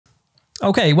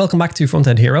Okay, welcome back to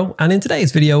Frontend Hero, and in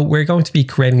today's video we're going to be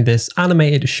creating this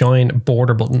animated shine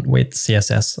border button with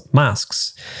CSS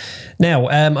masks. Now,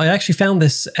 I actually found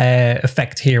this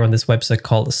effect here on this website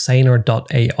called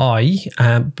Saner.ai,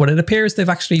 but it appears they've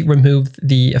actually removed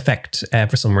the effect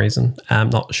for some reason.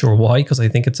 I'm not sure why, because I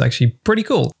think it's actually pretty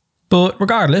cool. But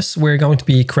regardless, we're going to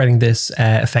be creating this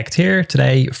effect here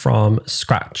today from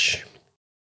scratch.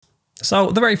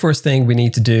 So the very first thing we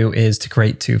need to do is to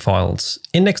create two files,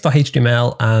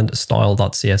 index.html and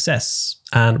style.css.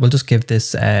 And we'll just give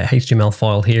this HTML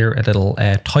file here a little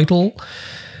title,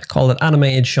 call it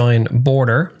animated shine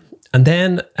border. And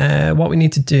then what we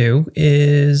need to do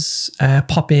is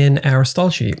pop in our style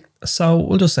sheet. So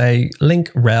we'll just say link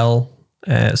rel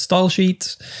style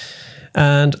sheet,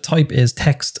 and type is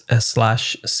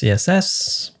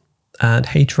text/CSS, and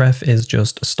href is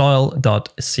just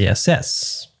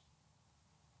style.css.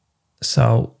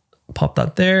 So pop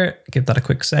that there, give that a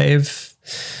quick save.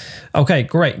 Okay,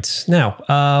 great. Now,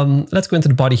 let's go into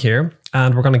the body here,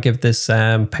 and we're going to give this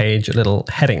page a little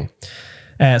heading.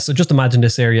 So just imagine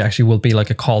this area actually will be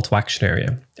like a call to action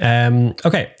area.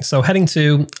 Okay, so heading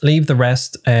 2, leave the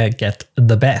rest, get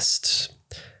the best.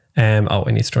 Oh,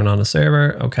 I need to turn on the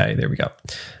server. Okay, there we go.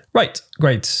 Right,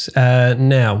 great.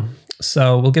 Now,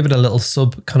 so we'll give it a little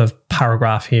sub kind of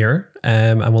paragraph here,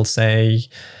 and we'll say,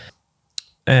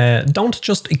 don't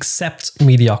just accept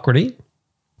mediocrity,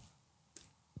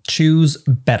 choose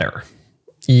better.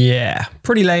 Yeah,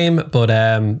 pretty lame, but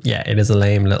yeah, it is a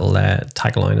lame little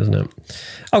tagline, isn't it?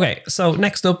 Okay, so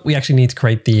next up, we actually need to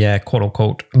create the quote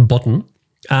unquote button,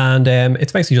 and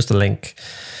it's basically just a link.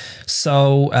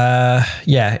 So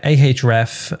yeah,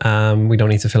 ahref, we don't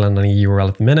need to fill in any URL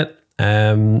at the minute.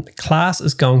 Class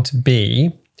is going to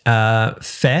be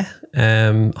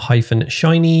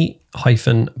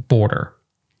fe-shiny-border.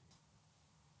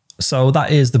 So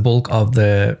that is the bulk of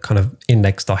the kind of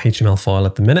index.html file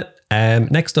at the minute.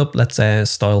 Next up, let's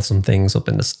style some things up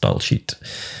in the style sheet.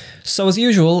 So as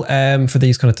usual, for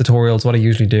these kind of tutorials, what I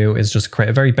usually do is just create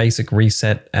a very basic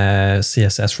reset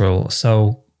CSS rule.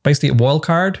 So basically a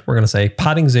wildcard, we're going to say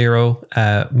padding 0,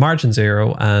 margin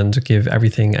 0, and give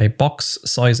everything a box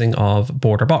sizing of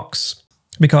border box,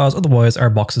 because otherwise our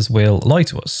boxes will lie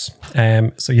to us.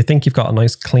 So you think you've got a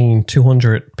nice clean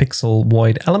 200 pixel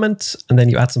wide element, and then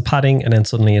you add some padding, and then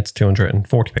suddenly it's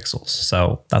 240 pixels.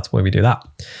 So that's why we do that.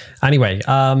 Anyway,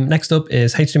 next up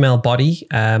is HTML body.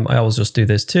 I always just do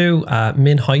this too.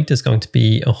 Min height is going to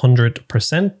be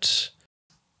 100%.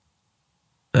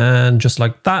 And just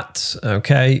like that.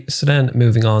 Okay, so then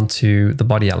moving on to the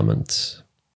body element.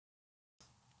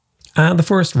 And the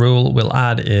first rule we'll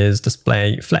add is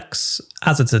display flex.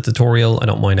 As it's a tutorial, I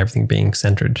don't mind everything being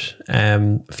centered.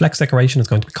 Flex decoration is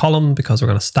going to be column because we're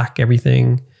going to stack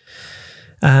everything.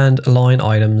 And align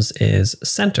items is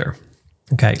center.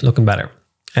 Okay, looking better.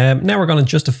 Now we're going to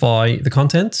justify the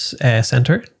content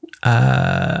center.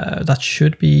 That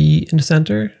should be in the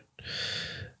center.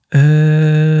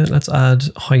 Let's add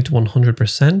height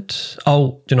 100%.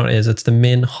 Oh, do you know what it is? It's the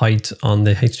min height on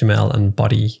the HTML and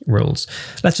body rules.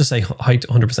 Let's just say height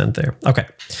 100% there. Okay,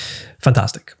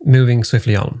 fantastic. Moving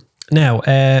swiftly on. Now,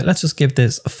 let's just give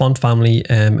this font family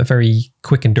a very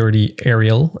quick and dirty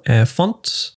Arial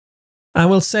font. And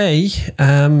we'll say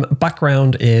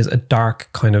background is a dark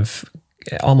kind of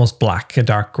almost black, a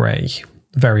dark gray,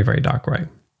 very, very dark gray.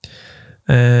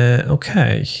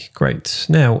 Okay, great.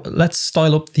 Now let's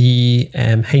style up the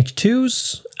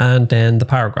H2s and then the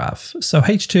paragraph. So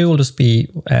H2 will just be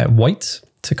white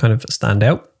to kind of stand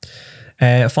out.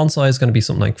 Font size is going to be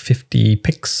something like 50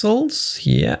 pixels.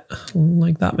 Yeah,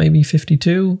 like that, maybe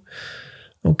 52.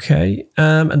 Okay,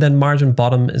 and then margin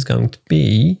bottom is going to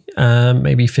be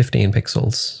maybe 15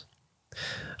 pixels.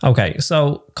 Okay,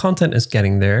 so content is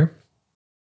getting there.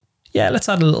 Yeah, let's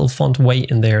add a little font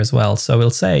weight in there as well. So we'll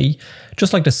say,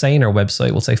 just like the Saner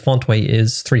website, we'll say font weight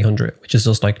is 300, which is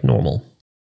just like normal.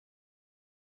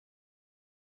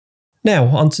 Now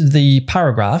onto the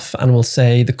paragraph, and we'll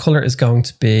say the color is going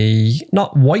to be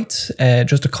not white,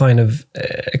 just a kind of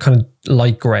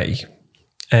light gray.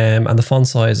 And the font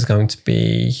size is going to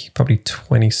be probably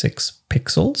 26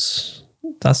 pixels.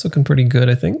 That's looking pretty good,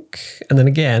 I think. And then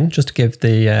again, just to give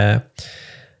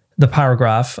the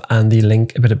paragraph and the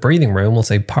link a bit of breathing room, we'll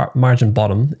say margin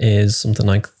bottom is something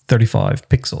like 35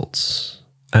 pixels.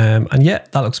 And yeah,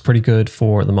 that looks pretty good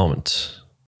for the moment.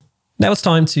 Now it's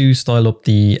time to style up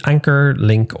the anchor,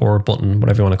 link, or button,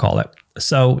 whatever you want to call it.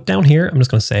 So down here, I'm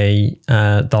just going to say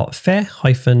 .fe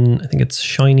hyphen, I think it's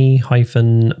shiny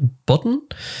hyphen button.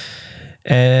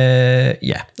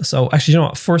 Yeah, so actually, you know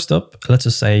what? First up, let's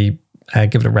just say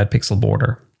give it a red pixel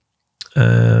border.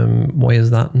 Why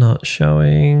is that not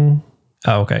showing?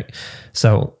 Oh, okay.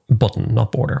 So button,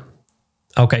 not border.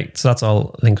 Okay, so that's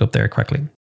all linked up there correctly.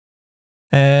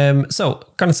 So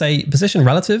going to say position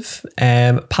relative,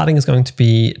 padding is going to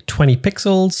be 20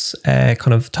 pixels,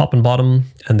 kind of top and bottom,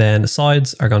 and then the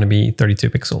sides are going to be 32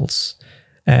 pixels.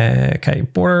 Okay,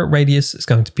 border radius is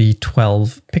going to be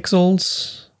 12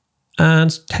 pixels,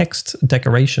 and text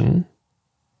decoration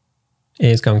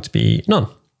is going to be none.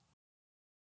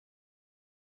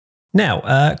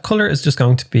 Now, color is just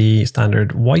going to be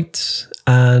standard white,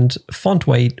 and font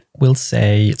weight will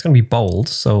say it's going to be bold,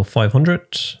 so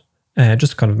 500.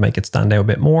 Just to kind of make it stand out a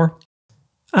bit more.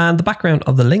 And the background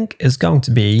of the link is going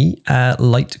to be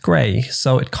light gray.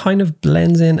 So it kind of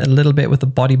blends in a little bit with the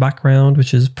body background,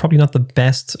 which is probably not the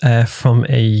best from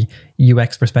a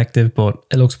UX perspective, but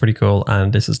it looks pretty cool.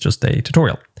 And this is just a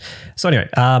tutorial. So anyway,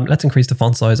 let's increase the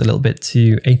font size a little bit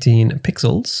to 18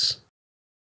 pixels.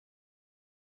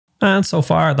 And so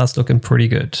far that's looking pretty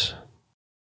good.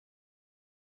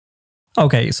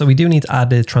 Okay, so we do need to add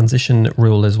the transition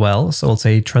rule as well. So we'll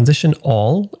say transition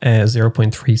all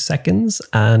 0.3 seconds,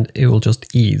 and it will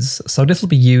just ease. So this will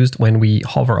be used when we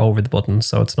hover over the button.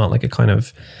 So it's not like a kind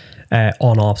of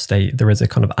on-off state. There is a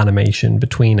kind of animation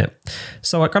between it.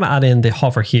 So I'm going to add in the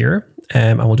hover here,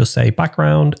 and we'll just say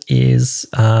background is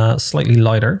slightly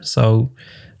lighter. So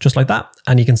just like that.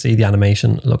 And you can see the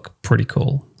animation look pretty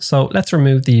cool. So let's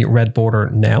remove the red border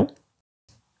now.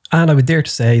 And I would dare to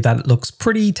say that it looks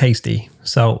pretty tasty.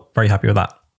 So very happy with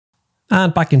that.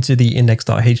 And back into the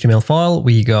index.html file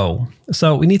we go.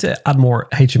 So we need to add more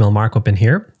HTML markup in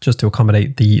here just to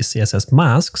accommodate the CSS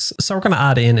masks. So we're going to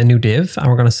add in a new div, and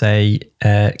we're going to say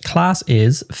class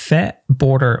is fet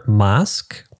border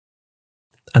mask.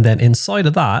 And then inside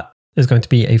of that is going to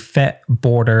be a fet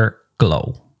border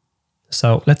glow.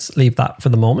 So let's leave that for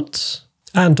the moment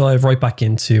and dive right back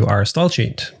into our style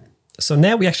sheet. So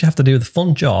now we actually have to do the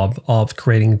fun job of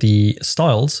creating the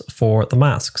styles for the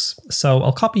masks. So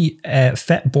I'll copy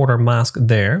fet border mask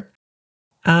there,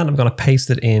 and I'm going to paste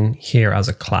it in here as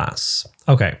a class.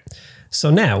 Okay,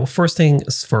 so now first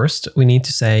things first, we need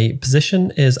to say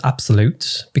position is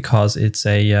absolute because it's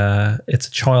a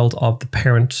child of the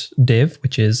parent div,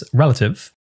 which is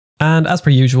relative. And as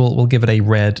per usual, we'll give it a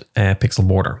red pixel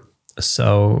border.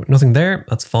 So nothing there,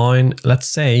 that's fine. Let's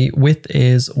say width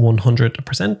is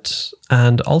 100%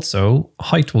 and also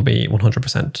height will be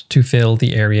 100% to fill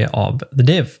the area of the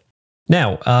div.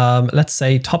 Now, let's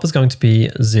say top is going to be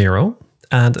 0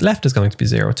 and left is going to be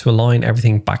 0 to align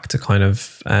everything back to kind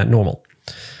of normal.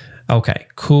 Okay,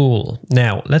 cool.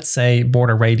 Now, let's say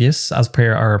border radius as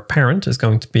per our parent is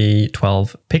going to be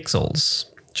 12 pixels,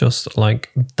 just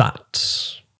like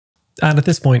that. And at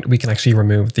this point, we can actually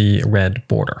remove the red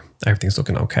border. Everything's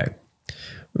looking okay.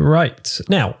 Right,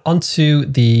 now onto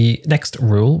the next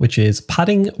rule, which is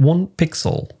padding 1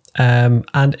 pixel. And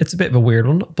it's a bit of a weird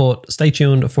one, but stay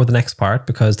tuned for the next part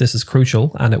because this is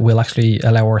crucial and it will actually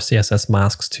allow our CSS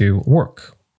masks to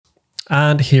work.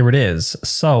 And here it is.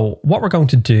 So what we're going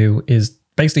to do is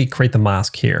basically create the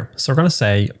mask here. So we're going to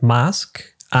say mask,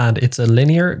 and it's a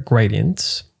linear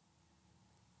gradient.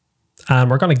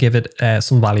 And we're going to give it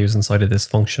some values inside of this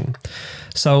function.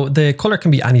 So the color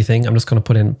can be anything. I'm just going to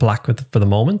put in black for the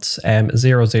moment,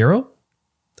 0, 0.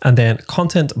 And then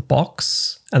content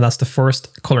box, and that's the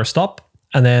first color stop.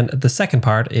 And then the second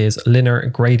part is linear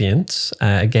gradient.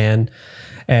 Again,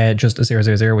 just 0,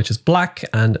 0, 0, which is black,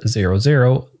 and 0,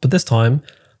 0. But this time,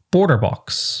 border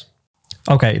box.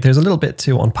 Okay, there's a little bit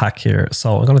to unpack here.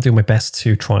 So I'm going to do my best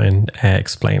to try and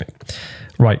explain it.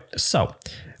 Right, so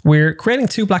we're creating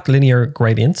 2 black linear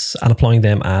gradients and applying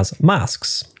them as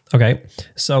masks. Okay,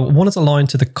 so one is aligned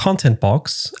to the content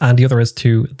box and the other is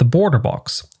to the border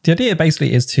box. The idea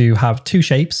basically is to have 2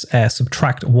 shapes,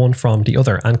 subtract one from the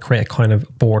other and create a kind of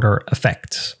border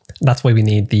effect. That's why we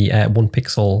need the 1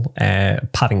 pixel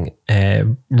padding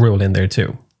rule in there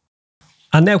too.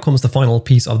 And now comes the final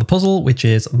piece of the puzzle, which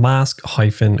is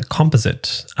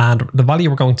mask-composite. And the value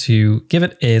we're going to give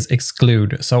it is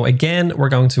exclude. So again, we're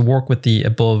going to work with the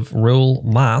above rule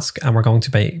mask, and we're going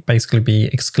to basically be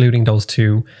excluding those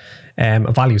 2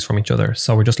 values from each other.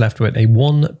 So we're just left with a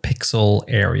 1 pixel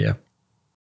area.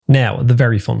 Now, the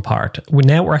very fun part.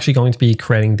 We're actually going to be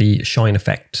creating the shine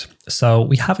effect. So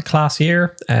we have a class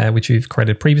here, which we've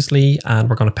created previously, and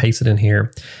we're going to paste it in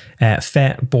here,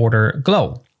 fet border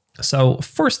glow. So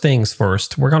first things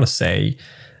first, we're going to say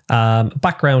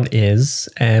background is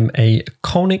a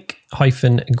conic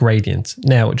hyphen gradient.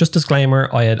 Now, just disclaimer,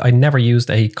 I never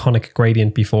used a conic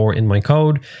gradient before in my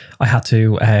code. I had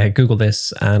to Google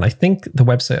this, and I think the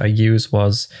website I used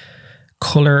was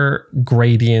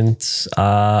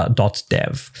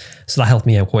colorgradient.dev. So that helped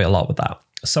me out quite a lot with that.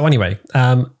 So anyway,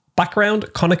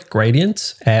 background conic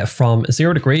gradient from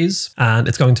 0 degrees, and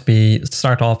it's going to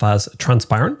start off as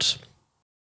transparent.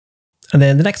 And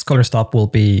then the next color stop will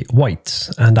be white,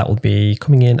 and that will be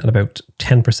coming in at about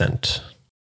 10%.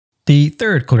 The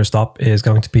third color stop is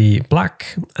going to be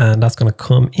black, and that's going to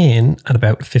come in at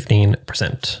about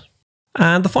 15%.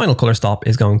 And the final color stop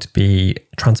is going to be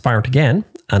transparent again,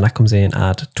 and that comes in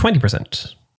at 20.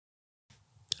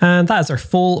 And that is our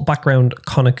full background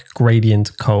conic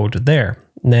gradient code there.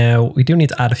 Now, we do need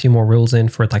to add a few more rules in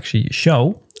for it to actually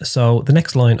show. So the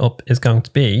next line up is going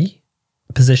to be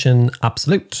position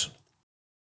absolute.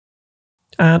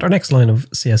 And our next line of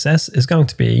CSS is going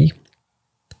to be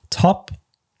top,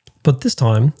 but this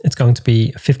time it's going to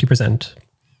be 50%.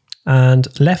 And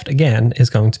left again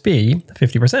is going to be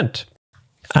 50%.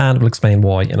 And we'll explain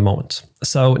why in a moment.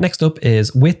 So next up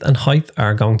is width and height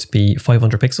are going to be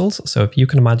 500 pixels. So if you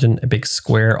can imagine a big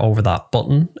square over that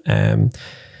button,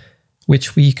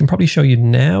 which we can probably show you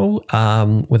now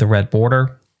with a red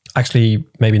border. Actually,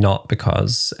 maybe not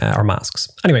because our masks.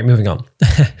 Anyway, moving on.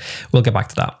 We'll get back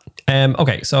to that.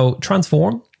 Okay, so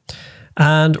transform.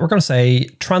 And we're going to say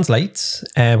translate.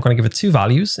 We're going to give it two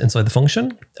values inside the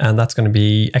function. And that's going to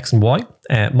be x and y,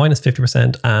 minus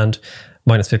 50% and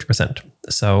minus 50%.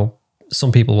 So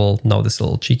some people will know this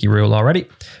little cheeky rule already.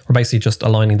 We're basically just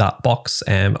aligning that box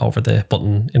over the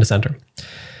button in the center.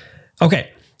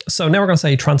 Okay, so now we're going to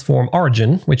say transform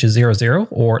origin, which is 0, 0,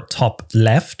 or top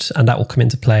left, and that will come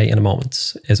into play in a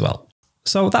moment as well.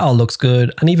 So that all looks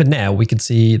good. And even now we can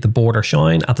see the border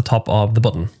shine at the top of the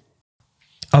button.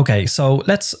 Okay, so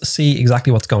let's see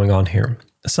exactly what's going on here.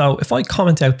 So if I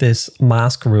comment out this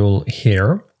mask rule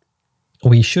here,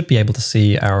 we should be able to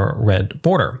see our red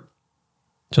border,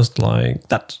 just like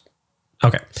that.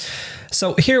 Okay,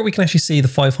 so here we can actually see the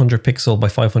 500 pixel by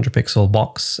 500 pixel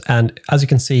box. And as you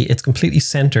can see, it's completely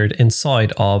centered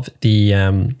inside of the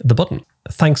button,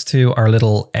 thanks to our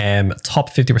little top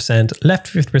 50%, left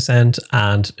 50%,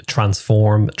 and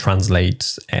transform,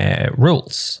 translate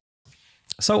rules.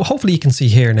 So hopefully you can see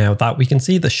here now that we can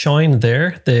see the shine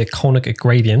there, the conic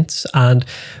gradient. And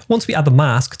once we add the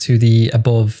mask to the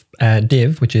above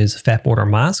div, which is fet border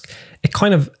mask, it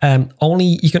kind of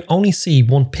you can only see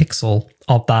 1 pixel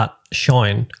of that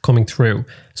shine coming through.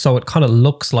 So it kind of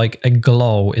looks like a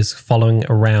glow is following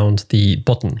around the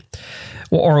button,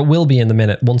 or it will be in the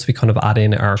minute once we kind of add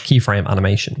in our keyframe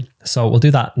animation. So we'll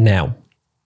do that now.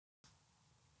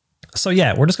 So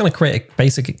yeah, we're just going to create a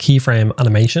basic keyframe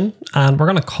animation, and we're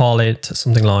going to call it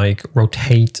something like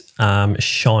rotate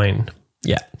shine.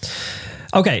 Yeah.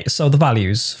 Okay, so the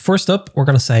values. First up, we're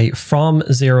going to say from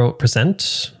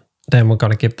 0%. Then we're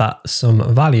going to give that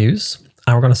some values,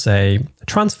 and we're going to say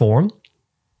transform,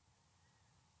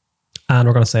 and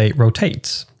we're going to say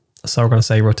rotate. So we're going to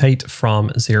say rotate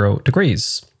from 0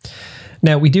 degrees.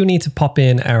 Now we do need to pop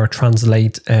in our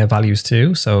translate values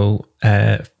too. So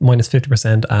minus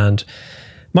 50% and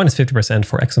minus 50%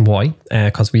 for X and Y,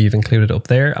 because we've included up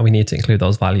there, and we need to include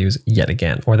those values yet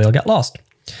again, or they'll get lost.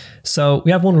 So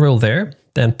we have one rule there,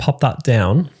 then pop that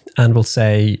down, and we'll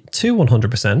say to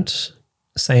 100%,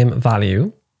 same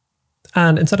value.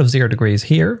 And instead of 0 degrees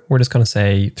here, we're just going to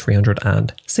say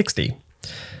 360.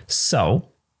 So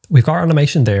we've got our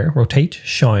animation there, rotate,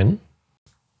 shine.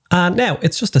 And now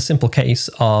it's just a simple case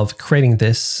of creating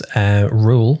this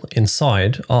rule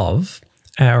inside of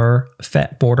our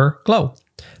fet border glow.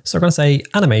 So we're going to say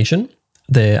animation,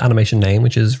 the animation name,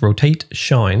 which is rotate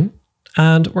shine.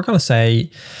 And we're going to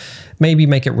say, maybe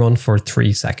make it run for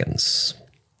 3 seconds,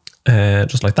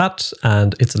 just like that.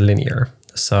 And it's linear.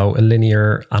 So a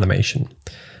linear animation.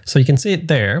 So you can see it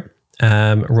there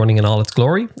running in all its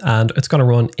glory, and it's going to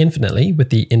run infinitely with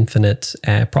the infinite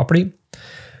property.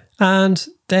 And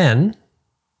then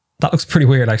that looks pretty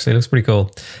weird, actually. It looks pretty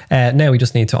cool. Now we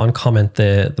just need to uncomment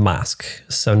the mask.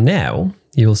 So now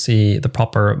you'll see the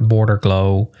proper border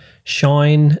glow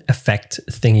shine effect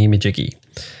thingy majiggy.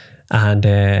 And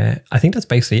I think that's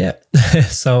basically it.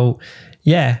 So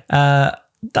yeah,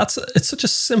 it's such a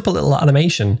simple little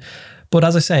animation. But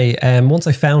as I say, once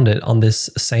I found it on this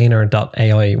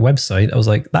Saner.ai website, I was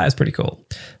like, that is pretty cool.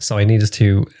 So I needed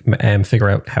to figure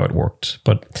out how it worked.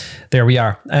 But there we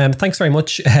are. Thanks very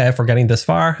much for getting this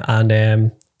far and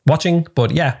watching.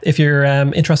 But yeah, if you're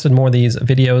interested in more of these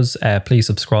videos, please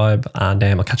subscribe, and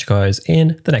I'll catch you guys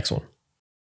in the next one.